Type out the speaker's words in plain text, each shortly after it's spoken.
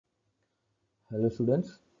Hello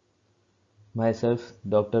students, myself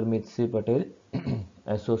Dr. Mitsi Patel,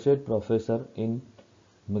 Associate Professor in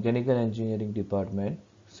Mechanical Engineering Department,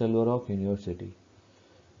 Silver Rock University.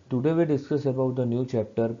 Today we discuss about the new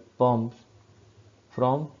chapter Pumps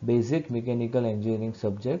from Basic Mechanical Engineering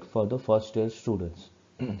subject for the first year students.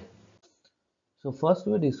 So first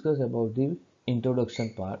we discuss about the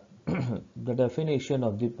introduction part, the definition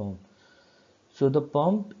of the pump. So the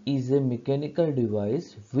pump is a mechanical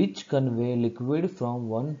device which convey liquid from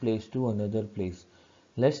one place to another place.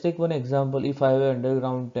 Let's take one example. If I have an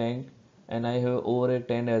underground tank and I have overhead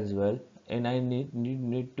tank as well, and I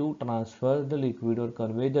need to transfer the liquid or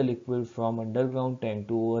convey the liquid from underground tank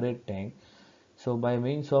to overhead tank. So by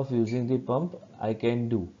means of using the pump, I can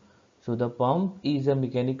do. So the pump is a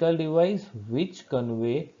mechanical device which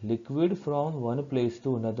convey liquid from one place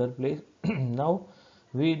to another place. Now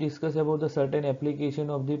we discuss about the certain application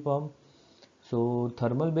of the pump. So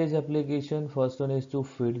thermal based application, first one is to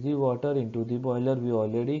feed the water into the boiler. We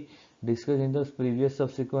already discussed in the previous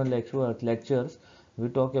subsequent lectures. We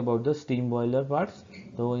talk about the steam boiler parts.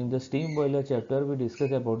 So in the steam boiler chapter, we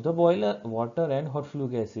discuss about the boiler, water and hot flue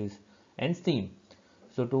gases and steam.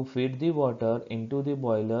 So to feed the water into the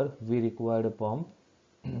boiler, we require a pump.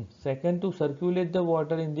 Second, to circulate the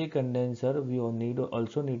water in the condenser, we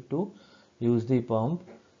also need to use the pump.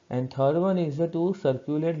 And third one is to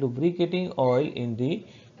circulate lubricating oil in the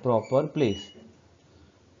proper place.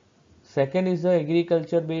 Second is the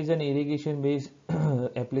agriculture based and irrigation based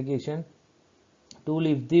application. To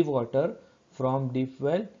lift the water from deep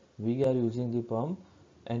well, we are using the pump,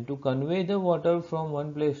 and to convey the water from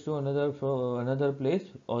one place to another place,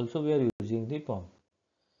 also we are using the pump.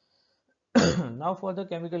 Now for the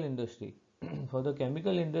chemical industry. For the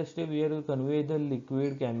chemical industry, we are to convey the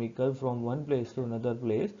liquid chemical from one place to another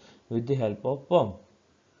place with the help of pump.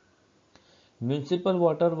 Municipal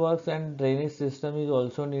water works and drainage system is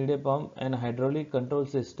also need a pump, and hydraulic control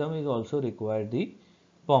system is also required the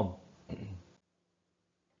pump.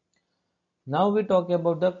 Now we talk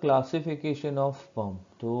about the classification of pump.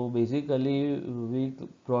 So basically we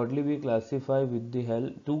broadly we classify with the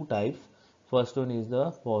help two types. First one is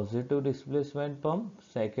the positive displacement pump.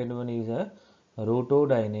 Second one is a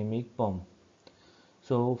rotodynamic pump.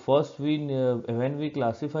 So first when we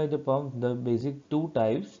classify the pump, the basic two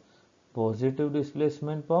types, positive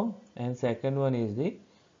displacement pump, and second one is the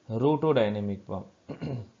rotodynamic pump.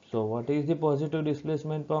 So what is the positive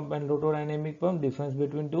displacement pump and rotodynamic pump? Difference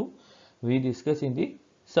between two we discuss in the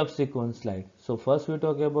subsequent slide. So first we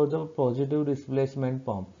talk about the positive displacement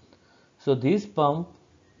pump. So this pump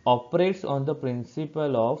operates on the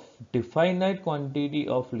principle of definite quantity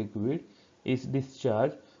of liquid is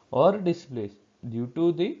discharged or displaced due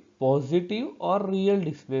to the positive or real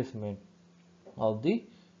displacement of the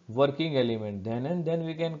working element. Then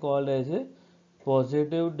we can call as a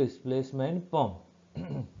positive displacement pump.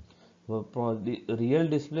 The real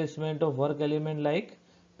displacement of work element like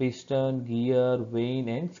piston, gear, vane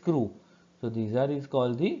and screw. So these are is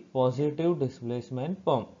called the positive displacement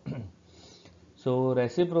pump. So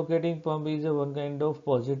reciprocating pump is a one kind of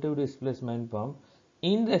positive displacement pump.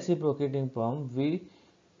 In reciprocating pump, we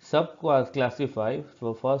sub classify.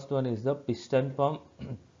 So first one is the piston pump.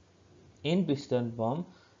 In piston pump,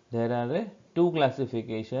 there are two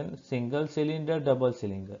classification: single cylinder, double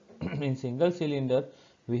cylinder. In single cylinder,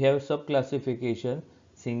 we have sub classification: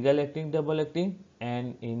 single acting, double acting,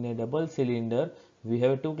 and in a double cylinder, we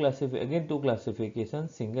have two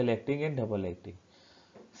classifications: single acting and double acting.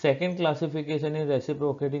 Second classification in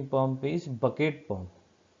reciprocating pump is bucket pump,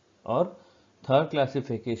 or third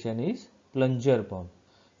classification is plunger pump.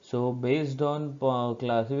 So based on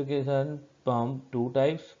classification pump, two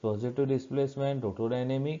types: positive displacement,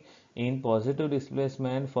 rotodynamic. In positive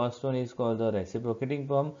displacement, first one is called the reciprocating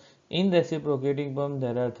pump. In reciprocating pump,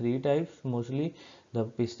 there are three types mostly: the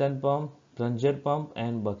piston pump, plunger pump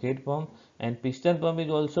and bucket pump. And piston pump is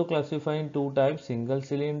also classified in two types: single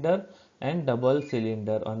cylinder and double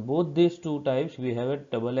cylinder. On both these two types, we have a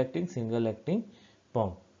double acting, single acting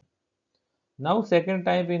pump. Now second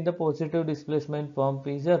type in the positive displacement pump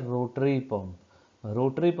is a rotary pump. A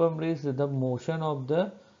rotary pump is the motion of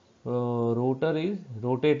the rotor is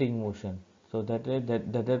rotating motion. So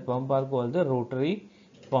that pump are called the rotary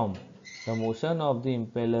pump. The motion of the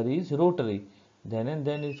impeller is rotary. Then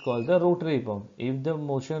it's called the rotary pump. If the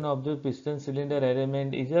motion of the piston cylinder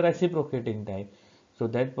element is a reciprocating type, so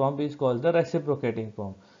that pump is called the reciprocating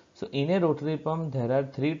pump. So in a rotary pump there are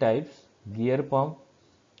three types: gear pump,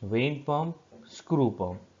 vane pump, screw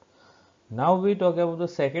pump. Now we talk about the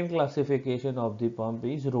second classification of the pump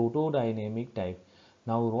is rotodynamic type.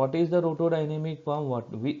 Now what is the rotodynamic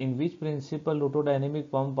pump? In which principle rotodynamic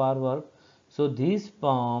pump are work? So these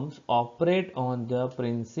pumps operate on the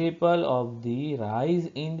principle of the rise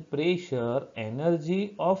in pressure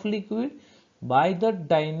energy of liquid by the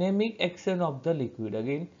dynamic action of the liquid.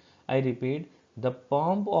 Again, I repeat, the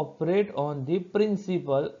pump operate on the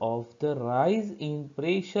principle of the rise in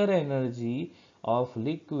pressure energy of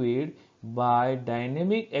liquid by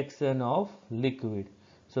dynamic action of liquid.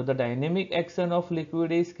 So the dynamic action of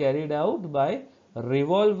liquid is carried out by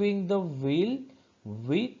revolving the wheel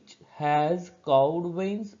which has curved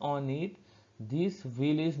vanes on it. This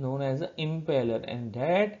wheel is known as an impeller, and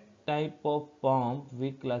that type of pump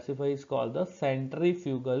we classify is called the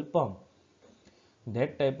centrifugal pump.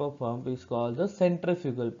 That type of pump is called the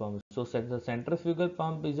centrifugal pump. So the centrifugal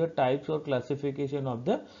pump is a types or classification of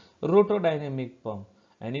the rotodynamic pump,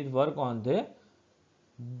 and it work on the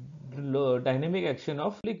dynamic action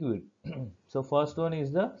of liquid. So first one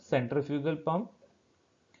is the centrifugal pump.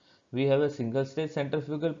 We have a single stage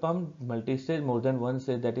centrifugal pump, multi-stage, more than one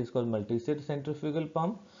stage, that is called multi-stage centrifugal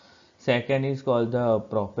pump. Second is called the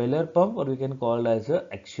propeller pump, or we can call as a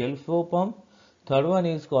axial flow pump. Third one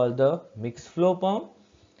is called the mixed flow pump,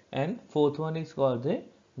 and fourth one is called the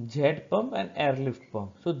jet pump and airlift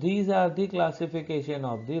pump. So these are the classification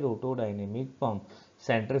of the rotodynamic pump: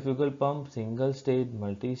 centrifugal pump, single stage,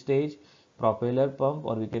 multi-stage, propeller pump,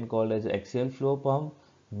 or we can call as axial flow pump,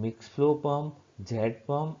 mixed flow pump, jet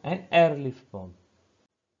pump and airlift pump.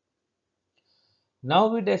 Now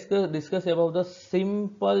we discuss about the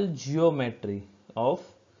simple geometry of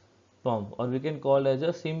pump, or we can call as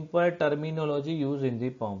a simple terminology used in the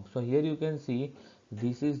pump. So here you can see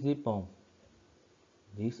this is the pump.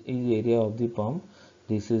 This is area of the pump.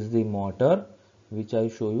 This is the motor which I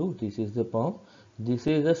show you. This is the pump. This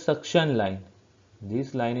is the suction line.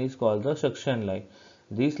 This line is called the suction line.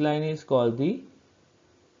 This line is called the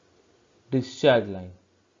discharge line.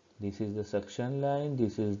 This is the suction line,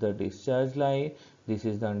 this is the discharge line, this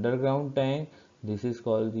is the underground tank, this is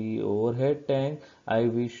called the overhead tank. I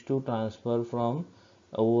wish to transfer from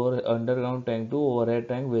underground tank to overhead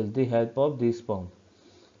tank with the help of this pump.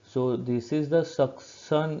 So this is the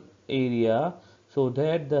suction area, so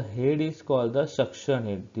that the head is called the suction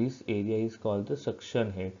head. This area is called the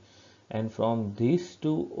suction head, and from this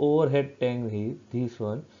to overhead tank head, this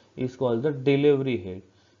one is called the delivery head.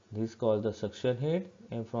 This is called the suction head,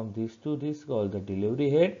 and from this to this called the delivery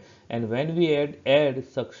head. And when we add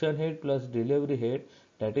suction head plus delivery head,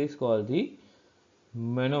 that is called the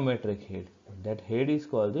manometric head. That head is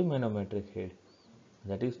called the manometric head.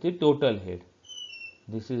 That is the total head.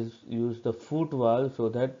 This is use the foot valve so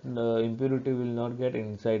that impurity will not get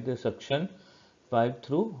inside the suction pipe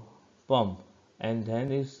through pump, and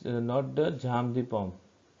then is not the jam the pump.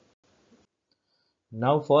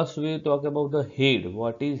 Now first we talk about the head.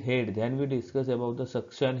 What is head? Then we discuss about the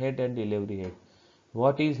suction head and delivery head.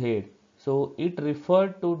 What is head? So it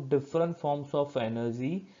referred to different forms of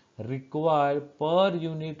energy required per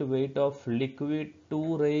unit weight of liquid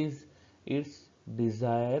to raise its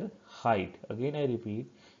desired height. Again I repeat,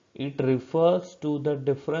 it refers to the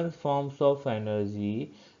different forms of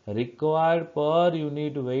energy required per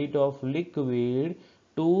unit weight of liquid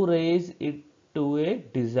to raise it to a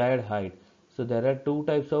desired height. So there are two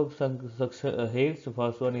types of suction heads.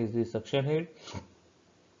 First one is the suction head.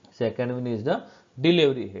 Second one is the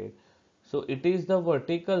delivery head. So it is the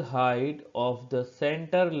vertical height of the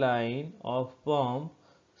center line of pump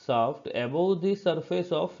shaft above the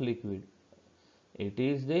surface of liquid. It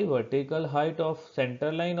is the vertical height of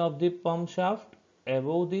center line of the pump shaft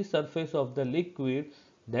above the surface of the liquid.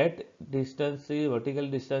 That distance, vertical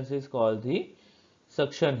distance, is called the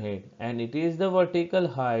suction head, and it is the vertical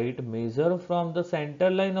height measured from the center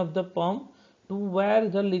line of the pump to where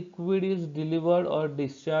the liquid is delivered or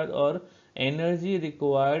discharged, or energy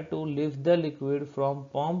required to lift the liquid from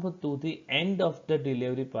pump to the end of the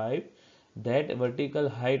delivery pipe. That vertical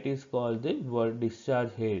height is called the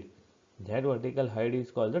discharge head. That vertical height is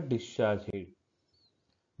called the discharge head.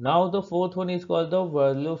 Now the fourth one is called the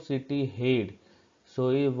velocity head.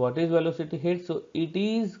 So what is velocity head? So it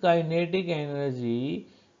is kinetic energy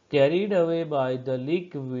carried away by the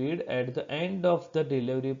liquid at the end of the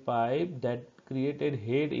delivery pipe. That created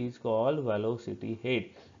head is called velocity head,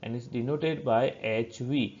 and is denoted by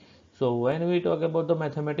HV. So when we talk about the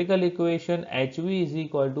mathematical equation, HV is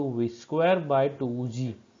equal to V square by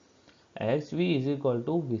 2G. HV is equal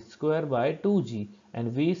to V square by 2G,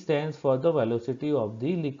 and V stands for the velocity of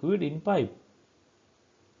the liquid in pipe.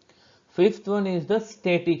 Fifth one is the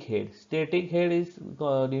static head. Static head is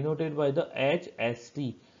denoted by the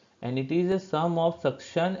HST, and it is a sum of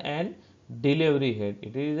suction and delivery head.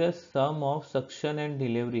 It is a sum of suction and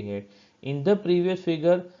delivery head. In the previous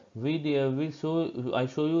figure, I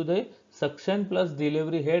show you the suction plus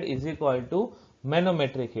delivery head is equal to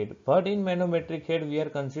manometric head. But in manometric head, we are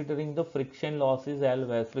considering the friction losses as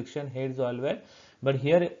well, friction heads as well. But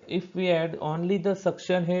here, if we add only the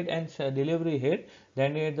suction head and delivery head,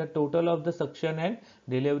 then the total of the suction and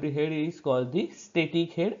delivery head is called the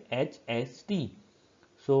static head, HST.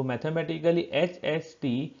 So mathematically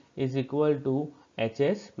HST is equal to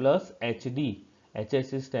HS plus HD.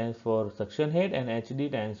 HS stands for suction head and HD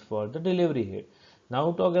stands for the delivery head.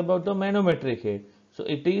 Now talk about the manometric head. So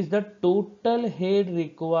it is the total head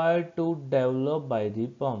required to develop by the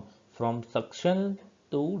pump from suction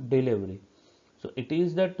to delivery. So it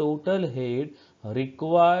is the total head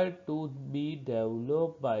required to be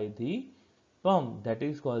developed by the pump, that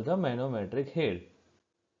is called the manometric head.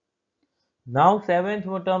 Now seventh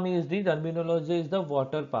term is the terminology is the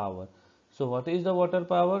water power. So what is the water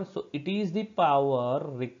power? So it is the power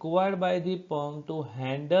required by the pump to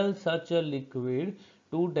handle such a liquid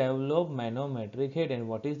to develop manometric head. And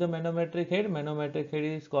what is the manometric head? Manometric head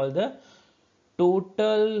is called the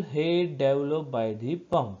total head developed by the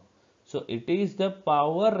pump. So it is the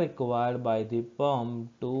power required by the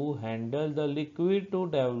pump to handle the liquid to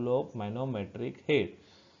develop manometric head.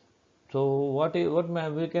 So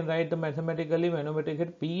we can write the mathematically manometric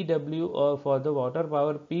head PW, or for the water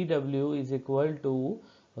power PW is equal to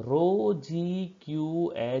rho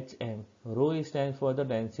GQHM. Rho stands for the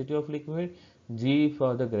density of liquid, G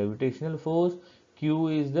for the gravitational force, Q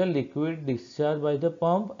is the liquid discharged by the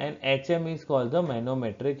pump, and HM is called the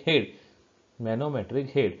manometric head. Manometric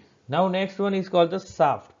head. Now next one is called the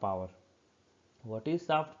shaft power. What is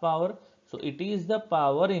shaft power? So it is the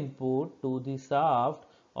power input to the shaft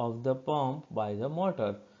of the pump by the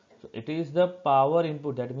motor. So it is the power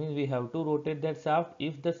input, that means we have to rotate that shaft.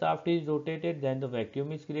 If the shaft is rotated, then the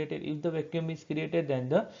vacuum is created. If the vacuum is created, then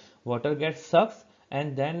the water gets sucked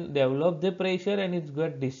and then develop the pressure and it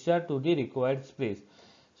gets discharged to the required space.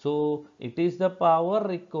 So it is the power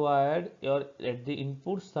required or at the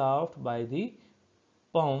input shaft by the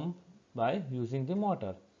pump by using the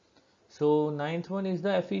motor. So ninth one is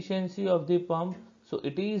the efficiency of the pump. So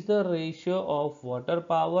it is the ratio of water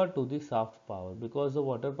power to the shaft power, because the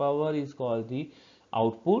water power is called the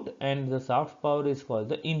output and the shaft power is called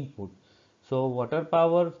the input. So water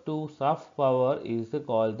power to shaft power is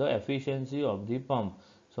called the efficiency of the pump.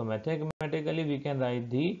 So mathematically we can write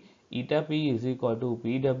the eta P is equal to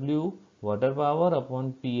PW water power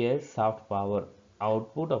upon PS shaft power,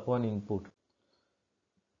 output upon input.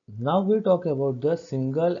 Now we talk about the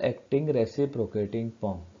single acting reciprocating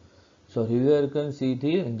pump. So here you can see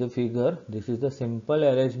in the figure, this is the simple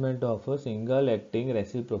arrangement of a single acting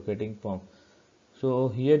reciprocating pump. So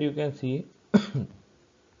here you can see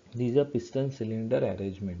these are piston cylinder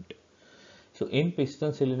arrangement. So in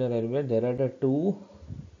piston cylinder arrangement there are the two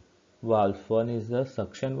valves. One is the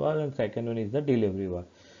suction valve and second one is the delivery valve.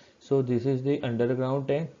 So this is the underground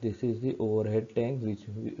tank, this is the overhead tank which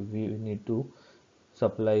we need to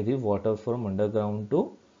supply the water from underground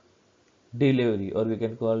to delivery, or we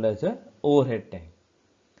can call it as a overhead tank.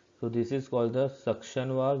 So this is called the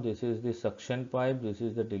suction valve, this is the suction pipe, this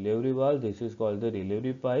is the delivery valve, this is called the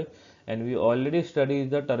delivery pipe. And we already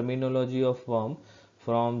studied the terminology of pump.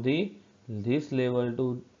 From the this level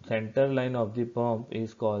to center line of the pump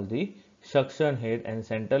is called the suction head, and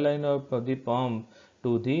center line of the pump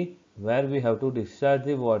to the where we have to discharge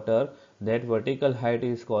the water, that vertical height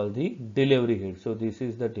is called the delivery head. So this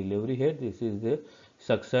is the delivery head, this is the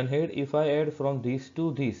suction head. If I add from this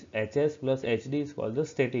to this, HS plus HD is called the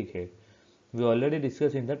static head. We already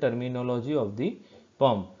discussed in the terminology of the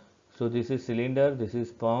pump. So this is cylinder, this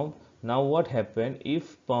is pump. Now what happen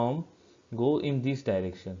if pump go in this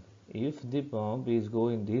direction? If the pump is go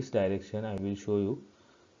in this direction, I will show you.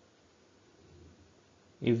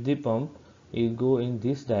 If the pump is go in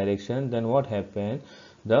this direction, then what happen?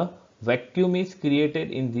 The vacuum is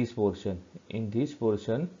created in this portion. In this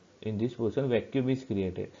portion vacuum is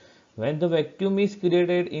created. When the vacuum is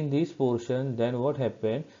created in this portion, then what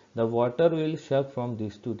happen? The water will suck from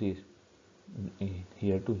this to this,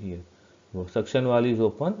 here to here. Suction valve is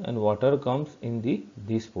open and water comes in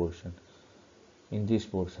this portion,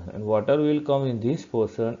 and water will come in this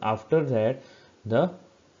portion. After that, the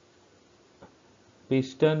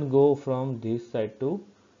piston go from this side to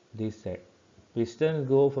this side. Pistons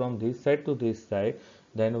go from this side to this side.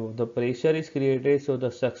 Then the pressure is created, so the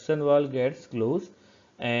suction valve gets closed,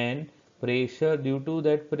 and pressure, due to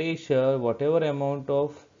that pressure, whatever amount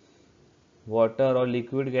of water or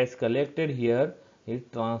liquid gets collected here,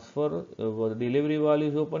 it transfer. Delivery valve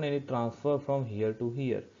is open and it transfer from here to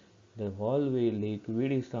here. The whole way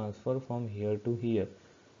liquid is transferred from here to here.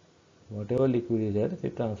 whatever liquid is there, they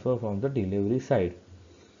transfer from the delivery side.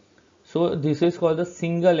 So this is called the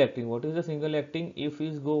single acting. What is the single acting? If we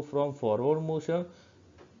go from forward motion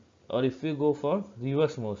or if we go for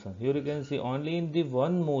reverse motion. Here you can see only in the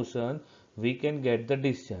one motion we can get the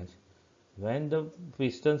discharge. When the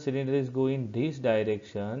piston cylinder is going in this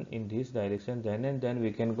direction, then and then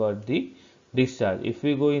we can got the discharge. If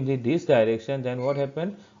we go in this direction, then what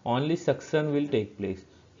happen? Only suction will take place.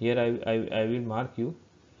 Here I will mark you.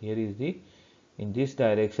 Here is the, in this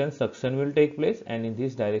direction suction will take place, and in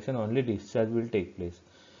this direction only discharge will take place.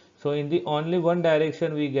 So in the only one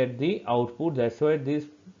direction we get the output. That's why this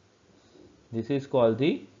is called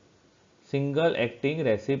the single acting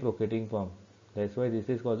reciprocating pump. That's why this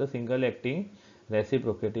is called the single acting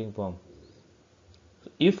reciprocating pump.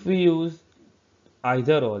 If we use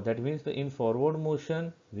either or, that means in forward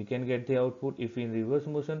motion we can get the output, if in reverse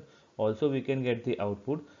motion also we can get the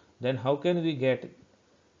output. Then how can we get?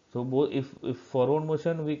 So both, if forward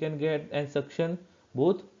motion we can get and suction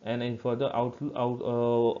both, and in for the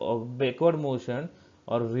backward motion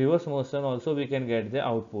or reverse motion also we can get the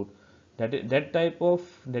output. That type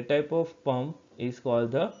of pump is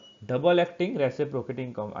called the double acting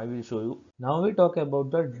reciprocating pump. I will show you. Now we talk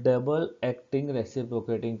about the double acting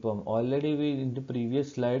reciprocating pump. Already we in the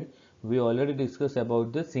previous slide we already discussed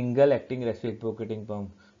about the single acting reciprocating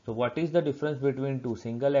pump. So what is the difference between two,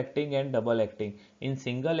 single acting and double acting? In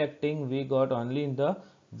single acting we got only in the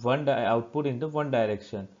output in the one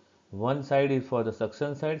direction. One side is for the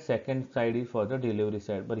suction side, second side is for the delivery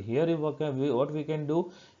side. But here what we can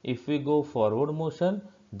do, if we go forward motion,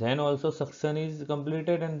 then also suction is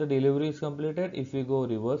completed and the delivery is completed. If we go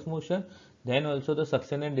reverse motion, then also the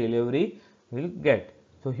suction and delivery will get.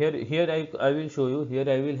 So I will show you. Here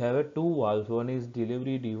I will have a two valves. One is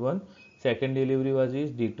delivery D1, second delivery valve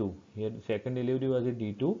is D2. Here second delivery valve is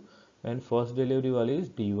D2 and first delivery valve is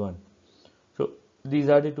D1. So these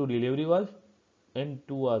are the two delivery valves and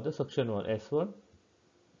two are the suction valve, S1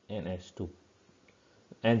 and S2.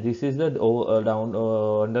 And this is the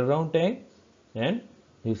underground tank, and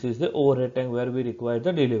this is the overhead tank where we require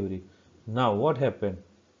the delivery. Now what happened?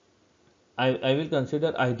 I will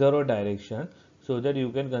consider either or direction, so that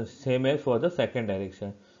you can same as for the second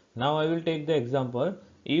direction. Now I will take the example,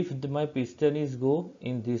 if my piston is go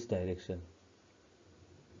in this direction.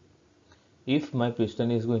 If my piston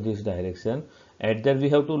is going this direction, at that we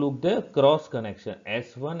have to look the cross connection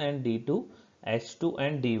S1 and D2, S2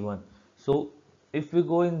 and D1. So if we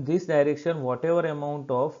go in this direction, whatever amount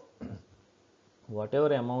of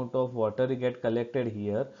water get collected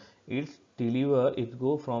here, it's deliver, it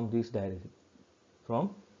go from this direction,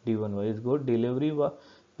 from D1 it go delivery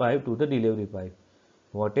pipe to the delivery pipe.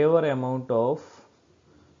 Whatever amount of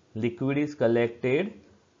liquid is collected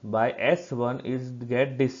by S1 is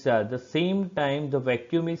get discharged. The same time the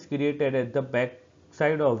vacuum is created at the back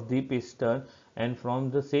side of the piston, and from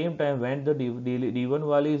the same time when the D1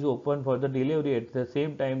 valve is open for the delivery, at the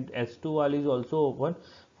same time S2 valve is also open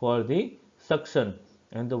for the suction,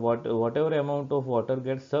 and the whatever amount of water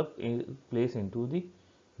gets sucked in place into the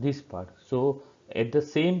this part. So at the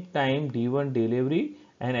same time D1 delivery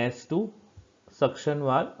and S2 suction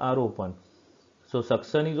valve are open. So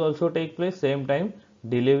suction is also take place, same time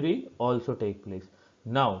delivery also take place.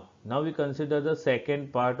 Now we consider the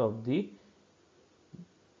second part of the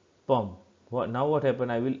pump. Now what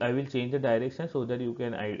happened? I will change the direction so that you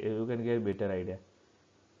can get better idea.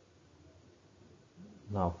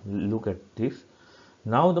 Now look at this.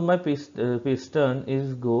 Now my piston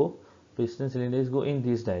cylinder is go in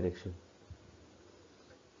this direction.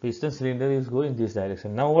 Piston cylinder is go in this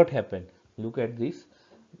direction. Now what happened? Look at this.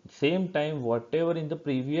 Same time, whatever in the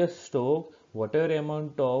previous stroke, whatever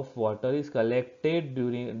amount of water is collected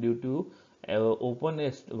due to open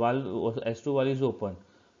valve, S2 valve is open.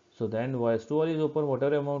 So then S2 valve is open,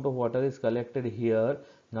 whatever amount of water is collected here,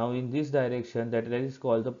 now in this direction, that is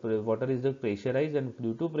called the water is the pressurized, and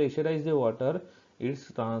due to pressurize the water,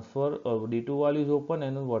 its transfer D2 valve is open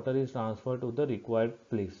and water is transferred to the required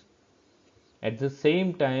place. At the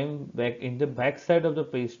same time, back in the back side of the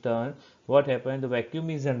piston, what happened? The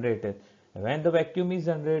vacuum is generated. When the vacuum is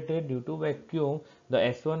generated, due to vacuum, the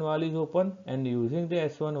S1 valve is open, and using the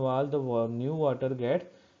S1 valve, the new water gets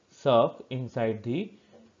sucked inside the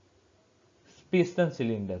piston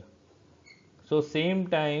cylinder. So same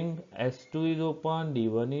time S2 is open,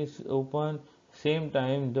 D1 is open. Same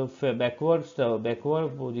time the backward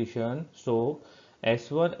position, so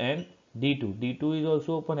S1 and D2. D2 is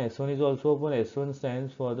also open, S1 is also open. S1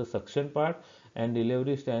 stands for the suction part and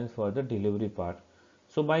delivery stands for the delivery part.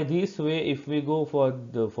 So by this way, if we go for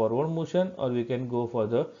the forward motion or we can go for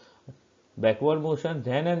the backward motion,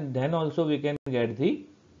 then also we can get the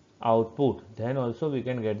output, then also we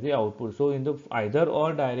can get the output. So in the either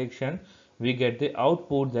or direction we get the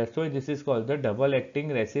output. That's why this is called the double acting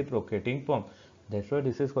reciprocating pump. That's why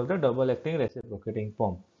this is called the double acting reciprocating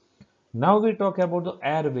pump. Now we talk about the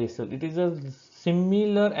air vessel. It is a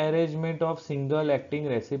similar arrangement of single acting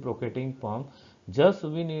reciprocating pump. Just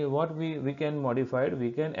we need what we can modify it.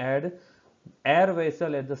 We can add air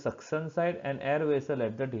vessel at the suction side and air vessel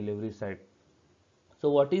at the delivery side. So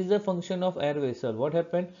what is the function of air vessel? What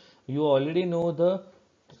happened? You already know the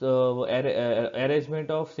arrangement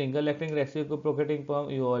of single acting reciprocating pump.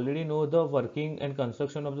 You already know the working and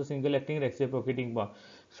construction of the single acting reciprocating pump.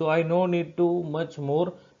 So I no need to much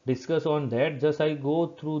more discuss on that. Just I go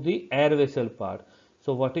through the air vessel part.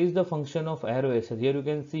 So what is the function of air vessel? Here you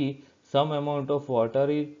can see some amount of water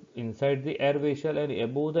is inside the air vessel, and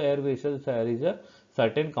above the air vessel there is a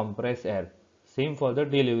certain compressed air. Same for the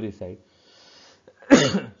delivery side.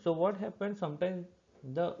 So what happens sometimes,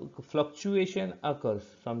 the fluctuation occurs.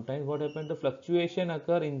 Sometimes what happens, the fluctuation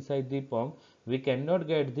occur inside the pump. We cannot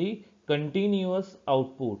get the continuous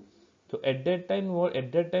output. So at that time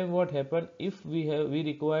what happened, if we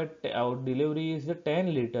require our delivery is the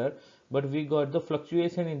 10 liter, but we got the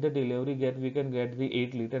fluctuation in the delivery, we can get the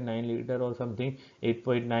 8 liter, 9 liter or something,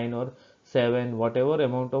 8.9 or 7, whatever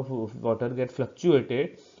amount of water get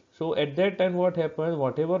fluctuated. So at that time what happens,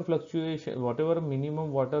 whatever fluctuation, whatever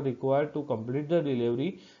minimum water required to complete the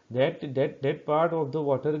delivery, that part of the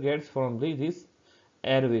water gets from this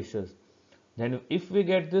air vessels. Then if we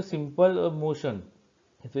get the simple motion,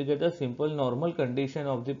 if we get a simple normal condition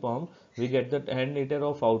of the pump, we get the 10 liter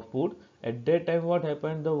of output. At that time what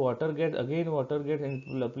happens, the water gets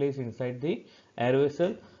in place inside the air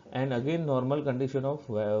vessel, and again normal condition of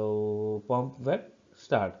pump will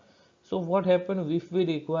start. So what happens, if we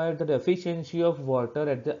require the efficiency of water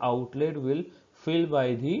at the outlet will fill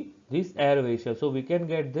by this air vessel. So we can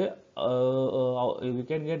get at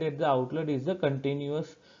the outlet is the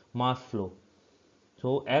continuous mass flow.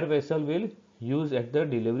 So air vessel will use at the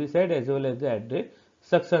delivery side as well as at the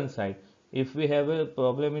suction side. If we have a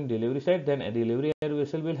problem in delivery side, then a delivery air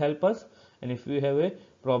vessel will help us, and if we have a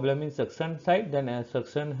problem in suction side, then a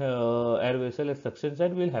suction air vessel at suction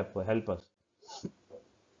side will help us.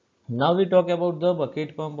 Now we talk about the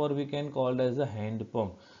bucket pump, or we can call it as a hand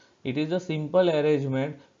pump. It is a simple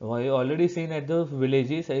arrangement we already seen at the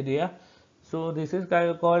villages area. So this is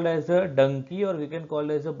called as a donkey, or we can call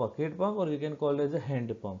it as a bucket pump, or we can call it as a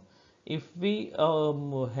hand pump. If we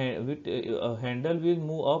handle will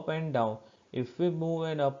move up and down. If we move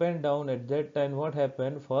and up and down, at that time what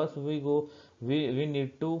happen? First we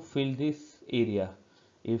need to fill this area.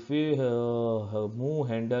 If we move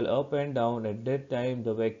handle up and down, at that time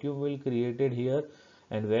the vacuum will created here,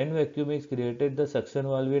 and when vacuum is created, the suction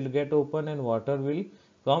valve will get open and water will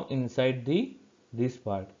come inside this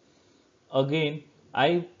part. Again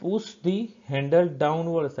I push the handle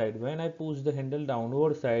downward side. When I push the handle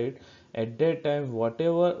downward side, at that time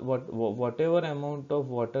whatever amount of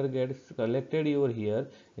water gets collected over here,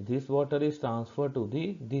 this water is transferred to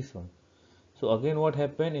this one. So again what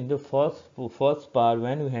happened in the first part,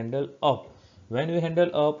 when we handle up,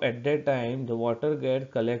 at that time the water gets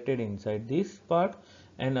collected inside this part,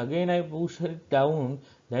 and again I push it down,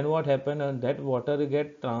 then what happened, that water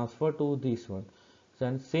get transferred to this one.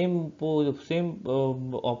 And same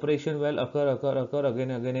operation will occur again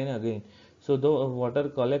and again. So the water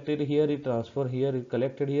collected here, it transfer here, it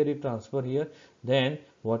collected here, it transfer here. Then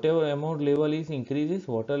whatever amount level is increases,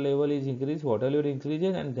 water level is increased, water level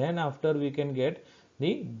increases, and then after we can get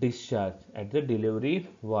the discharge at the delivery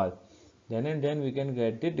valve. Then we can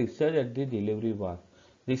get the discharge at the delivery valve.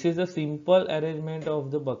 This is the simple arrangement of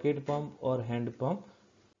the bucket pump or hand pump.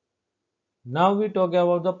 Now we talk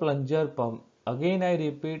about the plunger pump. Again I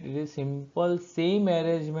repeat, it is simple same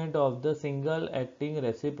arrangement of the single acting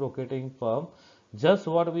reciprocating pump. Just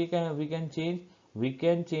what we can change, we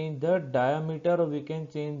can change the diameter, or we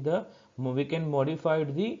can modify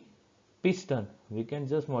the piston. We can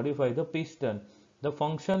just modify the piston. The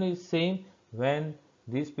function is same. When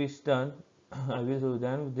this piston I will show,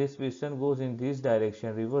 then this piston goes in this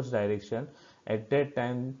direction, reverse direction. At that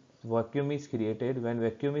time vacuum is created. When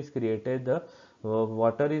vacuum is created, the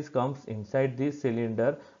water is comes inside this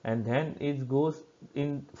cylinder, and then it goes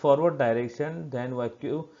in forward direction. Then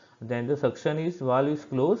the suction is valve is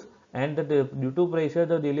closed, and due to pressure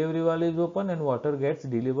the delivery valve is open, and water gets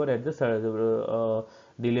delivered at the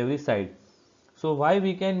delivery side. So why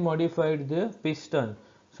we can modify the piston?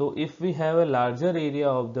 So if we have a larger area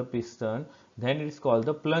of the piston, then it's called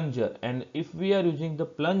the plunger, and if we are using the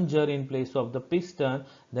plunger in place of the piston,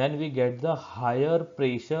 then we get the higher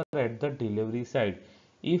pressure at the delivery side.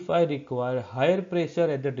 if I require higher pressure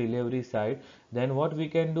at the delivery side, then what we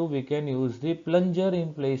can do, we can use the plunger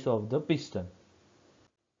in place of the piston.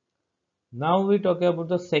 Now we talk about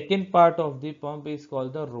the second part of the pump is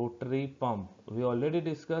called the rotary pump. We already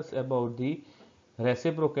discussed about the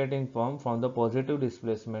reciprocating pump from the positive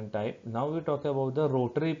displacement type. Now we talk about the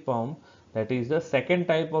rotary pump, that is the second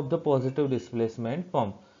type of the positive displacement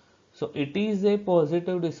pump. So it is a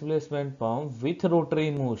positive displacement pump with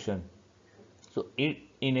rotary motion. So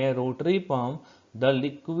in a rotary pump, the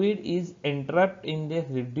liquid is entrapped in the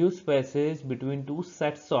reduced passage between two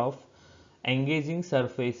sets of engaging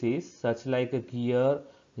surfaces such like a gear,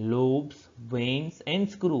 lobes, vanes and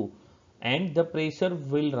screw, and the pressure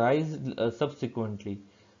will rise subsequently.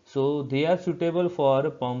 So they are suitable for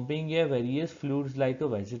pumping a various fluids like a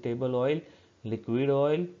vegetable oil, liquid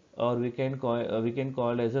oil, or we can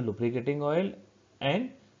call as a lubricating oil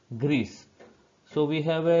and grease. So we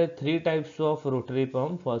have three types of rotary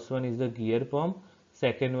pump. First one is the gear pump,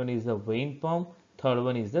 second one is the vane pump, third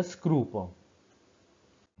one is the screw pump.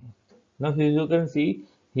 Now here you can see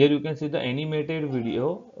the animated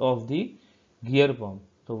video of the gear pump.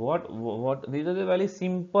 So what these are the very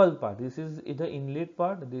simple part. This is the inlet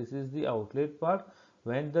part, this is the outlet part.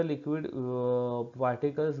 When the liquid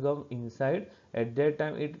particles come inside, at that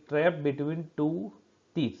time it trapped between two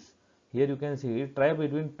teeth. Here you can see it trapped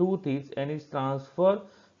between two teeth and it's transferred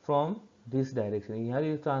from this direction. Here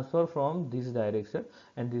is transfer from this direction,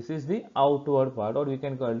 and this is the outward part, or we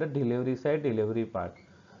can call it the delivery side delivery part.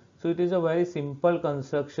 So it is a very simple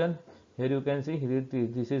construction. Here you can see here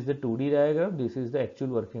this is the 2D diagram, this is the actual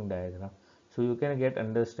working diagram. So you can get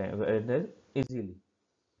understand easily.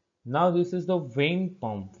 Now this is the vane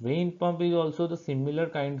pump. Vane pump is also the similar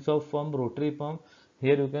kinds of pump, rotary pump.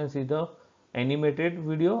 Here you can see the animated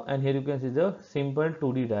video, and here you can see the simple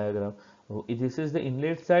 2D diagram. This is the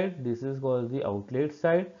inlet side, this is called the outlet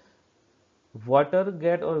side. Water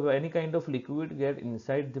get or any kind of liquid get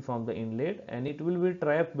inside from the inlet, and it will be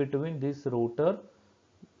trapped between this rotor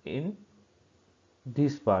in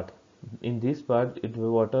this part. In this part it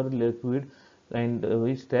will water liquid and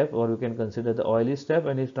which step, or you can consider the oily step,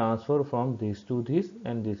 and is transferred from this to this,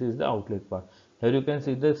 and this is the outlet part. Here you can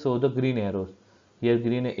see the green arrows. Here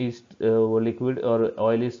green is liquid or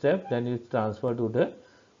oily step, then it's transferred to the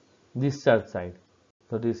discharge side.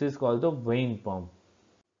 So this is called the vane pump.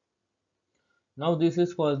 Now this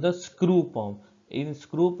is called the screw pump. In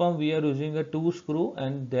screw pump we are using a two screw,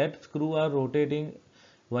 and that screw are rotating.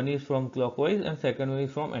 One is from clockwise and second one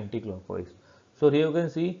is from anti-clockwise. So here you can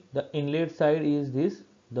see the inlet side is this.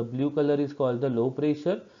 The blue color is called the low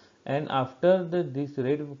pressure, and after this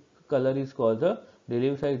red color is called the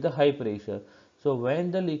delivery side, the high pressure. So when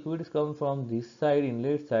the liquids come from this side,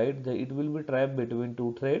 inlet side, it will be trapped between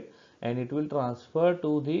two thread, and it will transfer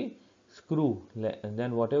to the screw, and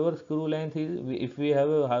then whatever screw length is, if we have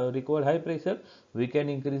a required high pressure, we can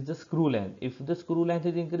increase the screw length. If the screw length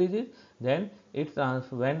is increases, then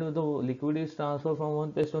when the liquid is transferred from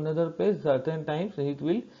one place to another place, certain times it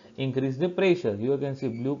will increase the pressure. You can see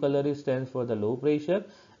blue color is stands for the low pressure,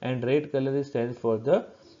 and red color is stands for the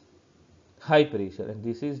high pressure. And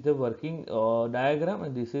this is the working diagram,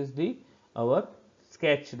 and this is the our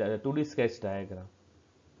sketch, the 2D sketch diagram.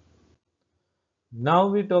 Now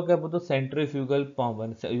we talk about the centrifugal pump,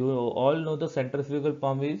 and so you all know the centrifugal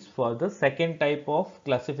pump is for the second type of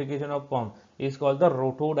classification of pump is called the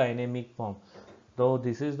rotodynamic pump. So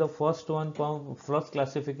this is the first one pump, first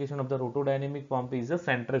classification of the rotodynamic pump is the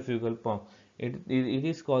centrifugal pump. It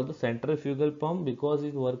is called the centrifugal pump because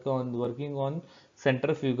it working on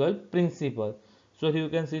centrifugal principle. So here you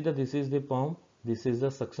can see that this is the pump, this is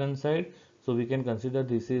the suction side. So we can consider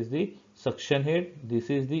this is the suction head, this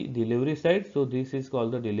is the delivery side. So this is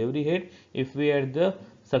called the delivery head. If we add the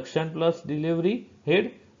suction plus delivery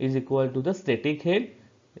head is equal to the static head,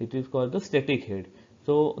 it is called the static head.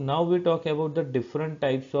 So now we talk about the different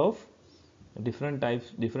types of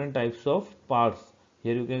parts.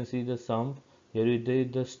 Here you can see the sump, here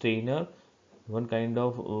is the strainer, one kind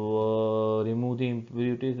of remove the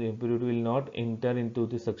impurities. The impurity will not enter into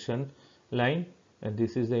the suction line, and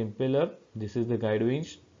this is the impeller, this is the guide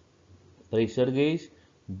winch, pressure gauge,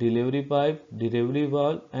 delivery pipe, delivery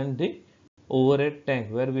valve, and the overhead tank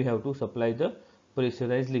where we have to supply the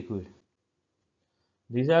pressurized liquid.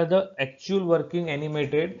 These are the actual working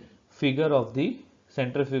animated figure of the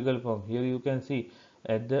centrifugal pump. Here you can see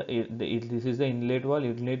at this is the inlet valve,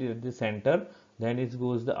 inlet at the center, then it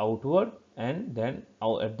goes the outward, and then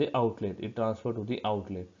at the outlet it transfer to the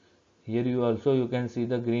outlet. Here you can see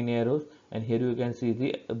the green arrows, and here you can see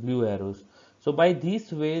the blue arrows. So by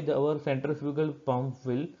this way our centrifugal pump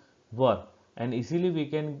will work. and easily we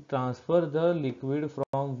can transfer the liquid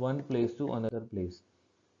from one place to another place.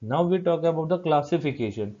 Now we talk about the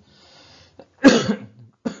classification.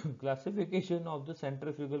 Classification of the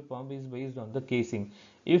centrifugal pump is based on the casing.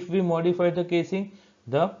 If we modify the casing,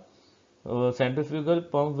 the centrifugal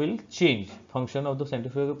pump will change. Function of the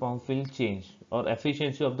centrifugal pump will change, or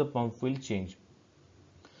efficiency of the pump will change.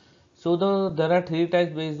 So there are three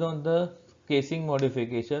types based on the casing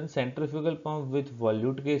modification: centrifugal pump with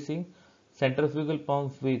volute casing, centrifugal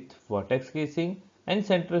pump with vortex casing, and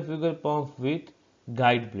centrifugal pump with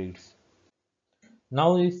guide blades.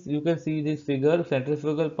 Now is you can see this figure,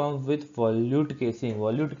 centrifugal pump with volute casing.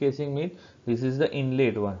 Volute casing means this is the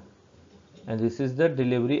inlet one and this is the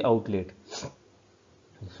delivery outlet.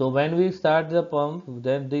 So when we start the pump,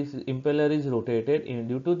 then this impeller is rotated.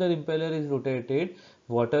 Due to the impeller is rotated,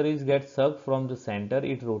 water is get sucked from the center.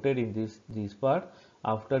 It rotates in this part.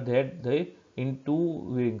 After that, in two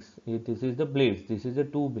wings. This is the blades. This is the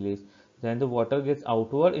two blades. Then the water gets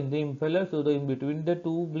outward in the impeller. So in between the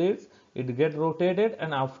two blades, it get rotated,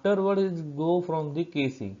 and afterward it go from the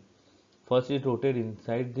casing. First it rotate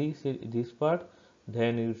inside this part,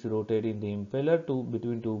 then it's rotate in the impeller to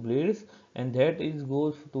between two blades, and that is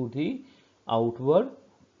goes to the outward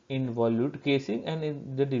in volute casing and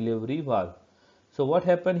in the delivery valve. So what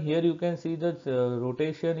happened here, you can see the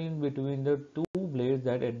rotation in between the two blades,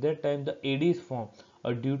 that at that time the eddies form,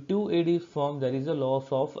 or due to eddies form there is a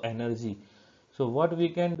loss of energy. So what we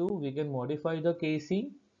can do, we can modify the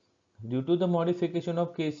casing. Due to the modification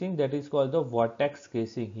of casing, that is called the vortex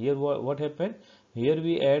casing. Here what happened, here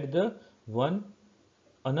we add the one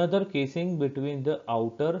another casing between the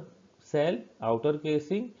outer cell, outer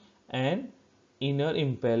casing, and inner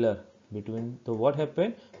impeller. Between the what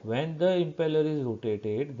happened, when the impeller is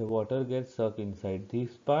rotated, the water gets sucked inside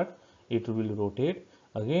this part, it will rotate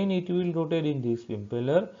again, it will rotate in this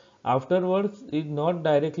impeller. Afterwards it not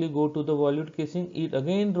directly go to the volute casing, it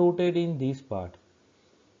again rotate in this part,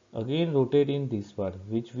 again rotate in this part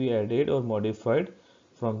which we added or modified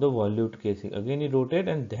from the volute casing. Again it rotate,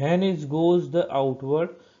 and then it goes the outward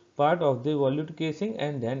part of the volute casing,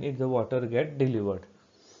 and then the water get delivered.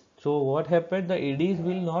 So what happened, the eddies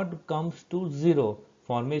will not comes to zero.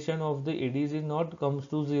 Formation of the eddies is not comes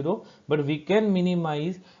to zero, but we can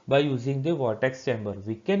minimize by using the vortex chamber.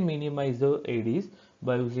 We can minimize the eddies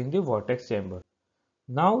by using the vortex chamber.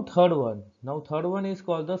 Now third one. Now third one is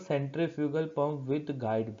called the centrifugal pump with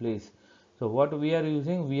guide blades. So what we are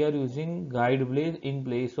using? We are using guide blades in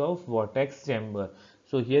place of vortex chamber.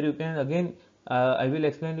 So here you can again, I will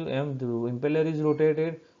explain to you. The impeller is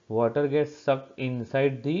rotated, water gets sucked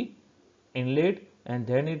inside the inlet, and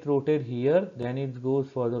then it rotates here, then it goes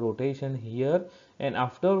for the rotation here, and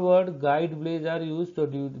afterward guide blades are used. So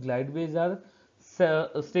guide blades are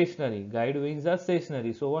stationary, guide wings are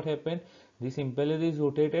stationary. So what happened, this impeller is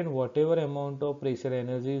rotated, whatever amount of pressure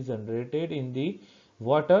energy is generated in the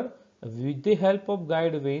water with the help of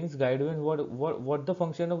guide vanes. Guide vane, what the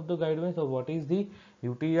function of the guide vanes, or what is the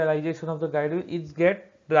utilization of the guide vane, it get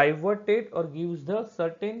diverted or gives the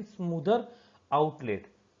certain smoother outlet.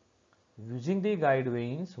 Using the guide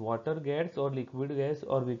vanes, water gets or liquid gas,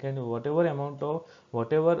 or we can whatever amount of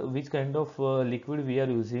whatever which kind of liquid we are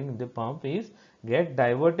using, the pump is get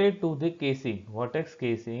diverted to the casing, vortex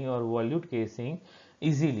casing or volute casing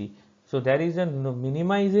easily. So there is a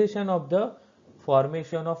minimization of the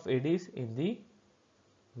formation of eddies in the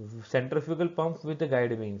centrifugal pump with the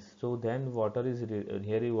guide vanes. So then water is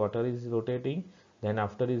here, water is rotating, then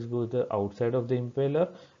after is goes the outside of the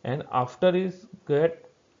impeller, and after is get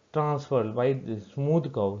transferred by the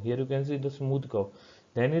smooth curve. Here you can see the smooth curve,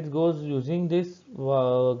 then it goes using this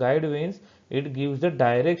guide vanes, it gives the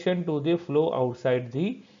direction to the flow outside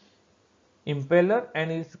the impeller,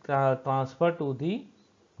 and is transferred to the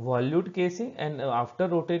volute casing, and after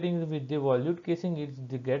rotating with the volute casing,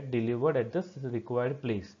 it get delivered at the required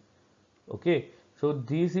place. Okay, so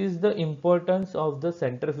this is the importance of the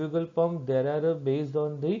centrifugal pump. There are based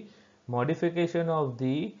on the modification of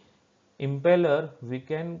the impeller, we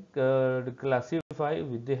can classify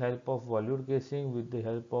with the help of volute casing, with the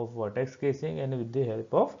help of vortex casing, and with the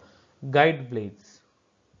help of guide blades.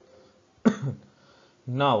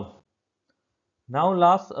 now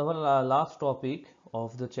last our last topic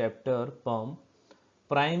of the chapter, pump,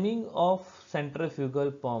 priming of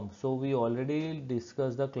centrifugal pump. So we already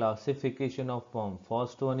discussed the classification of pump.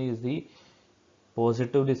 First one is the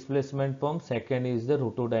positive displacement pump, second is the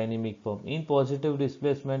rotodynamic pump. In positive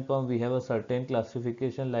displacement pump we have a certain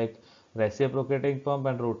classification like reciprocating pump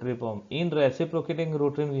and rotary pump. In reciprocating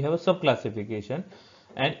rotary we have a sub classification,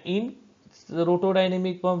 and in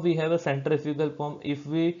rotodynamic pump we have a centrifugal pump. If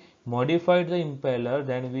we modified the impeller,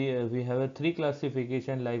 then we have a three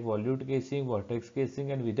classification like volute casing, vortex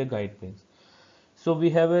casing, and with the guide pins. So we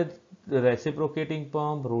have a reciprocating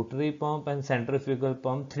pump, rotary pump, and centrifugal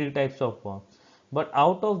pump, three types of pump. But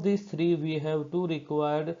out of these three, we have two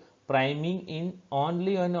required priming in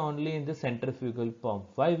only and only in the centrifugal pump.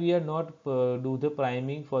 Why we are not do the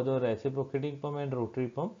priming for the reciprocating pump and rotary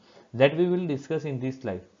pump? That we will discuss in this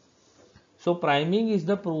slide. So priming is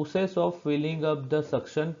the process of filling up the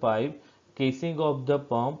suction pipe casing of the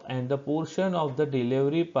pump and the portion of the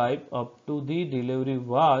delivery pipe up to the delivery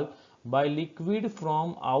valve by liquid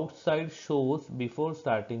from outside source before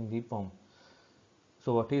starting the pump.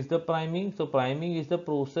 So what is the priming? So priming is the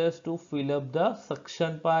process to fill up the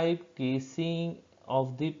suction pipe casing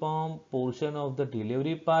of the pump portion of the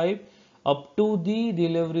delivery pipe up to the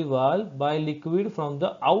delivery valve by liquid from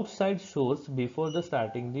the outside source before the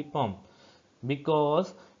starting the pump.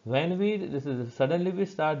 Because when suddenly we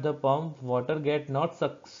start the pump, water get not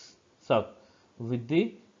suck with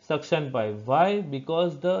the suction pipe. Why?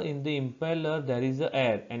 Because in the impeller there is a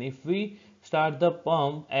air, and if we start the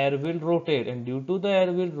pump, air will rotate, and due to the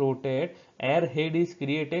air will rotate, air head is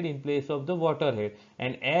created in place of the water head,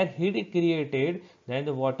 and air head created, then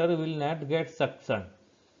the water will not get suction.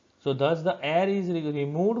 So thus the air is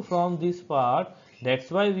removed from this part.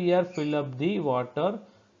 That's why we are fill up the water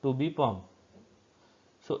to be pumped.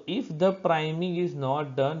 So if the priming is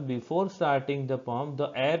not done before starting the pump,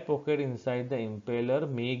 the air pocket inside the impeller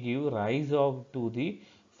may give rise to the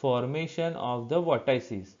formation of the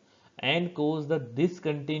vortices and cause the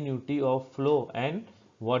discontinuity of flow, and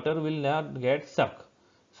water will not get sucked.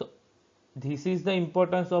 So this is the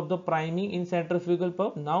importance of the priming in centrifugal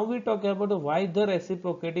pump. Now we talk about why the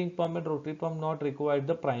reciprocating pump and rotary pump not require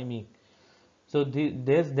the priming. So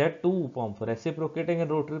there's that two pump, reciprocating and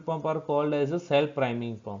rotary pump are called as a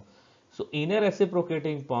self-priming pump. So in a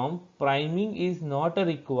reciprocating pump, priming is not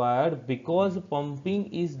required because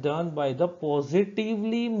pumping is done by the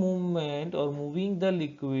positively movement or moving the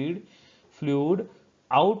liquid fluid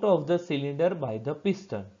out of the cylinder by the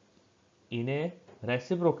piston. In a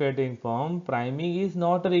reciprocating pump, priming is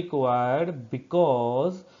not required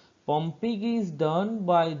because pumping is done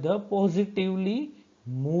by the positively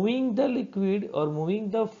moving the liquid or moving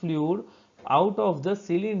the fluid out of the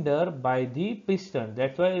cylinder by the piston.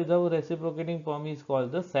 That's why the reciprocating pump is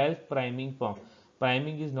called the self-priming pump.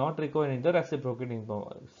 Priming is not required in the reciprocating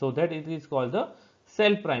pump, so that it is called the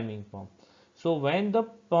self-priming pump. So when the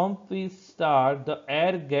pump is start, the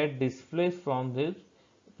air get displaced from this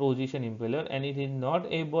position impeller and it is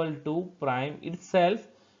not able to prime itself.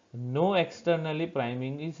 No externally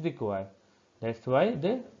priming is required. That's why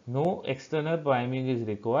the no external priming is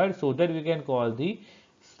required, so that we can call the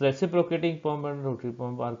reciprocating pump and rotary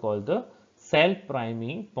pump are called the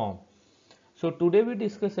self-priming pump. So today we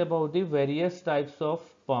discuss about the various types of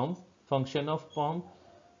pump, function of pump,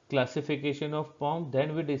 classification of pump.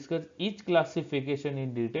 Then we discuss each classification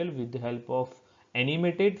in detail with the help of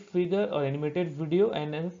animated figure or animated video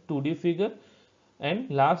and a 2D figure.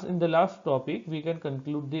 And in the last topic we can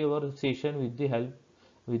conclude our session with the help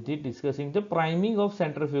with the discussing the priming of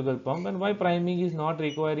centrifugal pump and why priming is not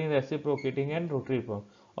required in reciprocating and rotary pump,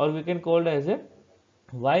 or we can call it as a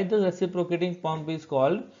why the reciprocating pump is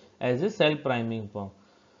called as a self priming pump.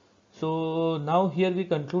 So now here we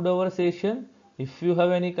conclude our session. If you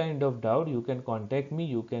have any kind of doubt, you can contact me,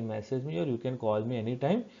 you can message me, or you can call me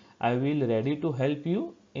anytime. I will ready to help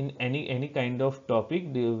you in any kind of topic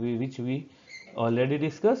which we already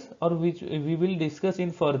discussed or which we will discuss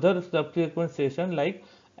in further subsequent session like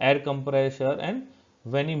air compressor and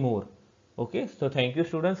many more. Okay, so thank you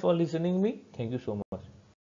students for listening me. Thank you so much.